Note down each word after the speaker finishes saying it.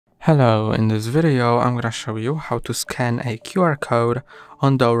Hello, in this video I'm gonna show you how to scan a QR code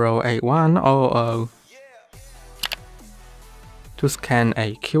on DORO A100. To scan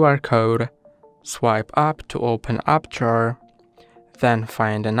a QR code, swipe up to open App Drawer, then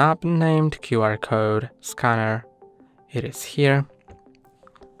find an app named QR Code Scanner. It is here.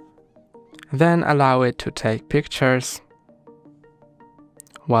 Then allow it to take pictures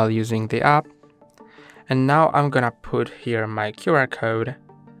while using the app. And now I'm gonna put here my QR code.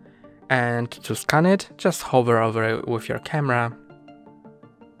 And to scan it, just hover over it with your camera.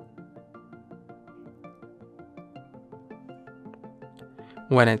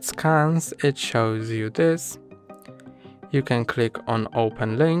 When it scans, it shows you this. You can click on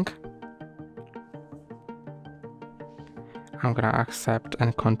Open Link. I'm gonna accept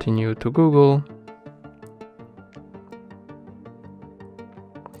and continue to Google.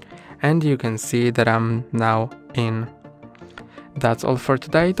 And you can see that I'm now in. That's all for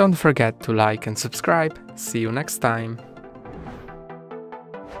today. Don't forget to like and subscribe. See you next time.